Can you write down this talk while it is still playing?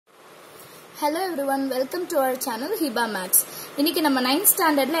Hello everyone, welcome to our channel Hiba Maths. இன்னைக்கு நம்ம 9th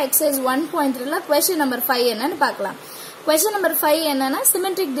standardல exercise 1.3ல question number 5 என்னன்னு பார்க்கலாம். Question number 5 என்னன்னா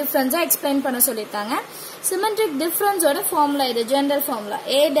symmetric difference explain பண்ண சொல்லிருக்காங்க. Symmetric difference ஓட formula இது general formula.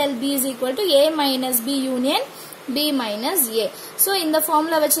 A del B is equal to A minus B union B minus A. So இந்த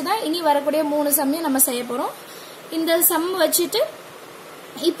formula வச்சு தான் இனி வரக்கூடிய மூணு சம்மையும் நம்ம செய்ய போறோம். இந்த sum வச்சிட்டு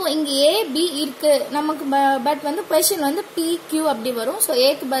இப்போ இங்க A B இருக்கு நமக்கு பட் வந்து क्वेश्चन வந்து P Q அப்படி வரும். சோ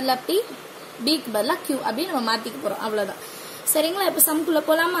A க்கு பதிலா P B க்கு பதிலா Q அப்படி நம்ம மாத்திக்க போறோம் அவ்வளவுதான். சரிங்களா? இப்போ சம் குள்ள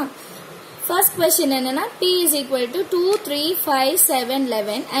போலாமா? First question என்னன்னா P is equal to 2 3 5 7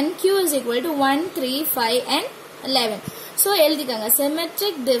 11 and Q is equal to 1 3 5 and 11. So எழுதிக்கங்க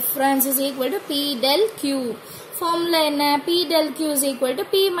symmetric difference is equal to P del Q. Formula என்ன? P del Q is equal to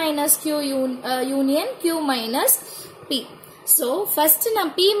P minus Q union Q minus P. So first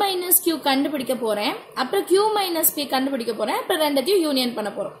நான் P minus Q கண்டுபிடிக்க போறேன், அப்புறம் Q minus P கண்டுபிடிக்க போறேன், அப்புறம் ரெண்டத்தையும் union பண்ண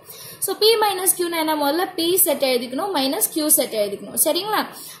போறோம். So P minus Q என்ன முதல்ல P செட் எழுதிக்கணும் minus Q செட் எழுதிக்கணும். சரிங்களா?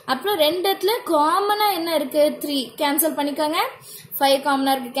 அப்புறம் ரெண்டத்துல காமனா என்ன இருக்கு? 3 கேன்சல் பண்ணிக்கங்க. 5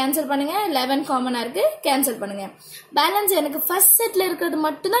 காமனா இருக்கு கேன்சல் பண்ணுங்க. 11 காமனா இருக்கு கேன்சல் பண்ணுங்க. பேலன்ஸ் எனக்கு ஃபர்ஸ்ட் செட்ல இருக்கிறது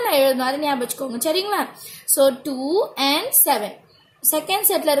மட்டும் தான் நான் எழுதணும், அதை ஞாபகம் வச்சுக்கோங்க. சரிங்களா? So 2 and 7 செகண்ட்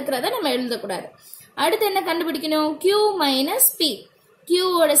செட்ல இருக்கிறத நம்ம எழுத கூடாது. அடுத்து என்ன கண்டுபிடிக்கணும்? Q minus P. Q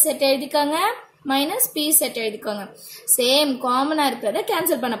ஓட செட் எழுதிக்கோங்க minus P செட் எழுதிக்கோங்க. சேம் காமனா இருக்கிறத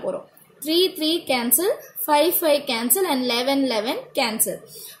கேன்சல் பண்ண போறோம். 3 3 cancel, 5 5 cancel and 11 11 cancel.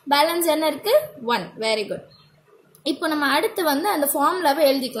 Balance என்ன இருக்கு? 1. Very good. இப்போ நம்ம அடுத்து வந்து அந்த ஃபார்முலாவை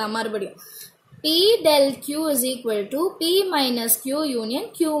எழுதிக்கலாம் மறுபடியும். P del Q is equal to P minus Q union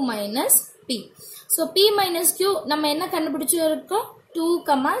Q minus P. So P minus Q நம்ம என்ன கண்டுபிடிச்சிருக்கோம்? 2,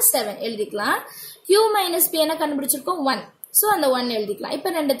 7 எழுதிக்கலாம். Q minus P என்ன கண்டுபிடிச்சிருக்கோம்? 1. So அந்த 1 எழுதிக்கலாம். இப்போ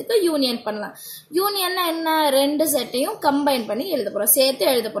ரெண்டுத்துக்கு யூனியன் பண்ணலாம். யூனியன்னா என்ன? ரெண்டு செட்டையும் கம்பைன் பண்ணி எழுத போறோம், சேர்த்து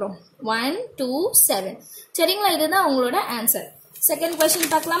எழுத போறோம். 1 2 7. சரிங்களா? இதுதான் உங்களோட ஆன்சர். செகண்ட்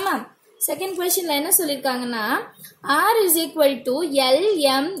क्वेश्चन பார்க்கலாமா? செகண்ட் क्वेश्चनல என்ன சொல்லிருக்காங்கன்னா R is equal to L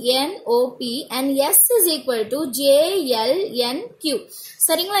M N O P and S is equal to J L N Q.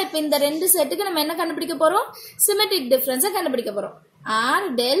 சரிங்களா? இப்போ இந்த ரெண்டு செட்டுக்கு நம்ம என்ன கண்டுபிடிக்க போறோம்? சிமெட்ரிக் டிஃபரன்ஸை கண்டுபிடிக்க போறோம். R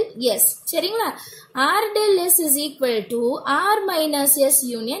del S. சரிங்களா? R del S is equal to R minus S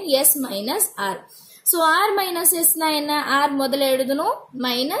union S minus R. So R minus S na என்ன? R முதல்ல எழுதணும்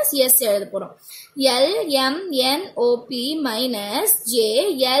minus S எழுத போறோம். L M N O P minus J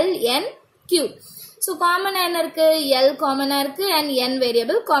L N Q. So common என்ன இருக்கு? L common இருக்கு and N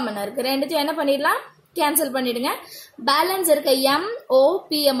variable common இருக்கு. ரெண்டுத்தையும் என்ன பண்ணிடலாம்? கேன்சல் பண்ணிடுங்க. பேலன்ஸ் இருக்க M O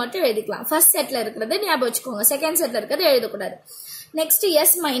P மட்டும் எழுதிக்கலாம். ஃபர்ஸ்ட் செட்ல இருக்கிறது ஞாபகம் வச்சுக்கோங்க, செகண்ட் செட்ல இருக்கிறது எழுதக்கூடாது. Next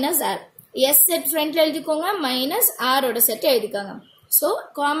S minus R. S set ஃப்ரண்ட்ல எழுதிக்கோங்க minus R ஓட செட் எழுதிக்கோங்க. சோ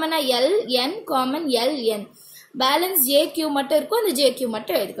காமனா L N common L N. Balance JQ மட்டும் இருக்கும், அந்த JQ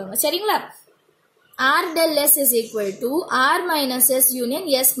மட்டும் எழுதிக்கோங்க. சரிங்களா? R del S is equal to R minus S union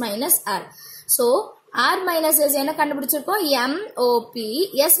S minus R. So R minus S என்ன கண்டுபிடிச்சிருக்கோம்? M O P.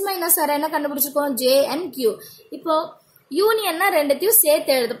 S minus R என்ன கண்டுபிடிச்சிருக்கோம்? J and Q. இப்போ யூனியன்னா ரெண்டுத்தையும்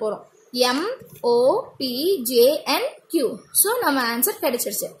சேர்த்து எழுத போறோம். M O P J and Q. So நம்ம ஆன்சர்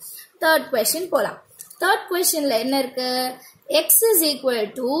கிடைச்சிருச்சு. தேர்ட் क्वेश्चन போலாம். தேர்ட் क्वेश्चनல என்ன இருக்கு? X is equal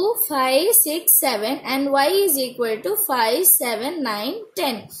to 5 6 7 and Y is equal to 5 7 9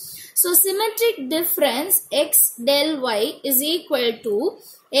 10. So symmetric difference X del Y is equal to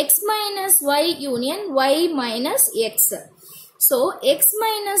X minus Y union Y minus X. So X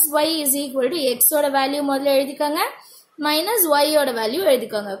minus Y is equal to X ஓட value முதல்ல எழுதிக்கோங்க minus Y ஓட value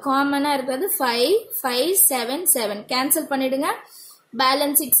எழுதிக்கோங்க. காமனா இருக்கிறது 5 5 7 7 cancel பண்ணிடுங்க.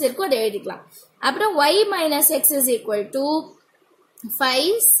 Balance 6 இருக்கும், அதை எழுதிக்கலாம். அப்புறம் Y minus X is equal to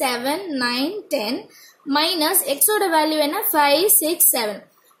 5 7 9 10 minus X ஓட வேல்யூ என்ன? 5 6 7.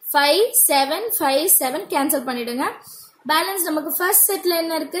 5 7 5 7 கேன்சல் பண்ணிடுங்க. பேலன்ஸ் நமக்கு ஃபர்ஸ்ட் செட்ல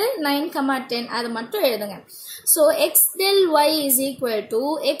என்ன இருக்கு? 9, 10 அது மட்டும் எழுதுங்க. So X del Y is equal to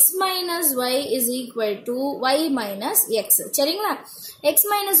X minus Y is equal to Y minus X. சரிங்களா? X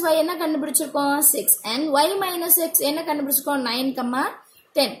minus Y என்ன கண்டுபிடிச்சிருக்கோம்? 6 and Y minus X என்ன கண்டுபிடிச்சிருக்கோம்? 9,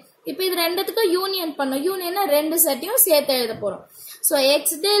 10. இப்போ இது ரெண்டுத்துக்கு யூனியன் பண்ணோம். யூனியன்னா ரெண்டு செட்டையும் சேர்த்து எழுத போறோம். So X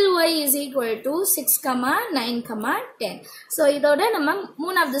del Y is equal to 6, 9, 10. So இதோட நம்ம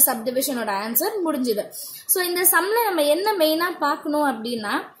மூணாவது சப்டிவிஷனோட ஆன்சர் முடிஞ்சுது. So இந்த சம்ல நம்ம என்ன மெயினா பார்க்கணும்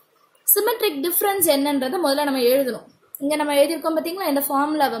அப்படின்னா சிமெட்ரிக் டிஃபரன்ஸ் என்னன்றதை முதல்ல நம்ம எழுதணும். இங்க நம்ம எழுதியிருக்கோம் பாத்தீங்களா? இந்த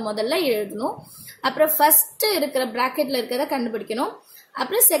ஃபார்முலாவை முதல்ல எழுதணும். அப்புறம் ஃபர்ஸ்ட் இருக்கிற பிராக்கெட்ல இருக்கிறத கண்டுபிடிக்கணும்.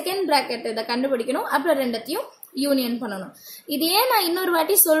 அப்புறம் செகண்ட் பிராக்கெட் இதை கண்டுபிடிக்கணும். அப்புறம் ரெண்டத்தையும் யூனியன் பண்ணணும். இது ஏன் நான் இன்னொரு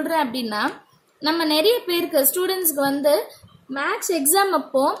வாட்டி சொல்றேன் அப்படின்னா நம்ம நிறைய பேருக்கு ஸ்டூடெண்ட்ஸ்க்கு வந்து மேத்ஸ் எக்ஸாம்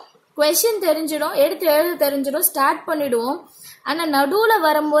அப்போ क्वेश्चन தெரிஞ்சிடும், எடுத்து எழுத தெரிஞ்சிடும், ஸ்டார்ட் பண்ணிடுவோம். ஆனா நடுவுல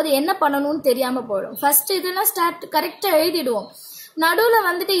வரும்போது என்ன பண்ணணும்னு தெரியாம போயிடும். ஃபர்ஸ்ட் இதெல்லாம் ஸ்டார்ட் கரெக்டா எழுதிடுவோம், நடுவுல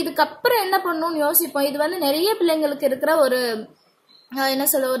வந்துட்டு இதுக்கப்புறம் என்ன பண்ணணும்னு யோசிப்போம். இது வந்து நிறைய பிள்ளைங்களுக்கு இருக்கிற ஒரு என்ன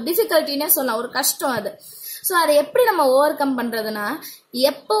சொல்ல ஒரு டிஃபிகல்ட்டினே சொல்லலாம், ஒரு கஷ்டம் அது. ஸோ அதை எப்படி நம்ம ஓவர் கம் பண்றதுன்னா,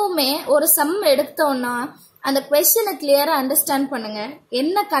 எப்பவுமே ஒரு சம் எடுத்தோம்னா அந்த கொஸ்டினை கிளியரா அண்டர்ஸ்டாண்ட் பண்ணுங்க,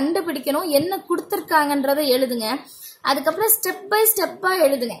 என்ன கண்டுபிடிக்கணும், என்ன கொடுத்துருக்காங்கன்றதை எழுதுங்க. அதுக்கப்புறம் ஸ்டெப் பை ஸ்டெப்பா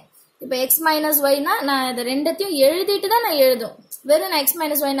எழுதுங்க. இப்போ எக்ஸ் மைனஸ் ஒய்னா நான் இதை ரெண்டத்தையும் எழுதிட்டு தான் நான் எழுதும். வெறும் நான் எக்ஸ்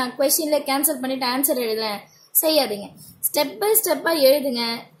மைனஸ் ஒய் நான் கொஸ்டின்ல கேன்சல் பண்ணிட்டு ஆன்சர் எழுதுறேன் செய்யாதீங்க. ஸ்டெப் பை ஸ்டெப்பா எழுதுங்க.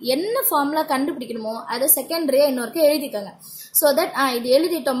 என்ன ஃபார்முலா கண்டுபிடிக்கணுமோ அதை செகண்டரியா இன்னொருக்கு எழுதிக்கோங்க. ஸோ தட் இது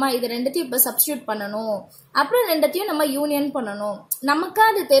எழுதிட்டோமா, இது ரெண்டத்தையும் இப்போ சப்ஸ்டியூட் பண்ணணும், அப்புறம் ரெண்டத்தையும் நம்ம யூனியன் பண்ணணும், நமக்கு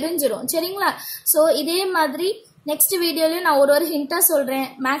அது தெரிஞ்சிடும். சரிங்களா? ஸோ இதே மாதிரி நெக்ஸ்ட் வீடியோலயும் நான் ஒரு ஹிண்டா சொல்றேன்,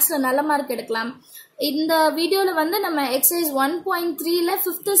 மேக்ஸ்ல நல்ல மார்க் எடுக்கலாம். இந்த வீடியோல வந்து நம்ம எக்ஸசைஸ் 1.3ல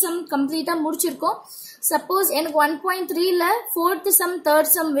 5th சம் கம்ப்ளீட்டா முடிச்சிருக்கோம். சப்போஸ் எனக்கு 1.3ல 4th சம் 3rd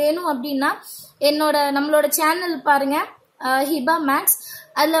சம் வேணும் அப்படின்னா நம்மளோட சேனல் பாருங்க, ஹிபா மேத்ஸ்.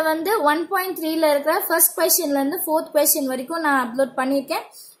 அதுல வந்து 1.3ல இருக்கிற ஃபர்ஸ்ட் கொஸ்டின்ல இருந்து 4th கொஸ்டின் வரைக்கும் நான் அப்லோட் பண்ணியிருக்கேன்.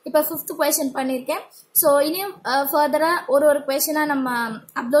 இப்போ 5th கொஸ்டின் பண்ணியிருக்கேன். ஸோ இனியும் ஃபர்தரா ஒரு கொஸ்டினா நம்ம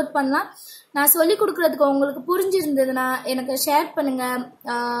அப்லோட் பண்ணலாம். நான் சொல்லி கொடுக்கறதுக்கு உங்களுக்கு புரிஞ்சிருந்ததுன்னா எனக்கு ஷேர் பண்ணுங்க,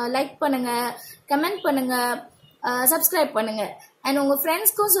 லைக் பண்ணுங்க, கமெண்ட் பண்ணுங்க, சப்ஸ்கிரைப் பண்ணுங்க. அண்ட் உங்க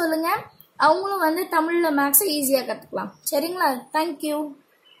ஃப்ரெண்ட்ஸ்க்கும் சொல்லுங்க, அவங்களும் வந்து தமிழ்ல மேக்ஸை ஈஸியா கத்துக்கலாம். சரிங்களா? தேங்க்யூ.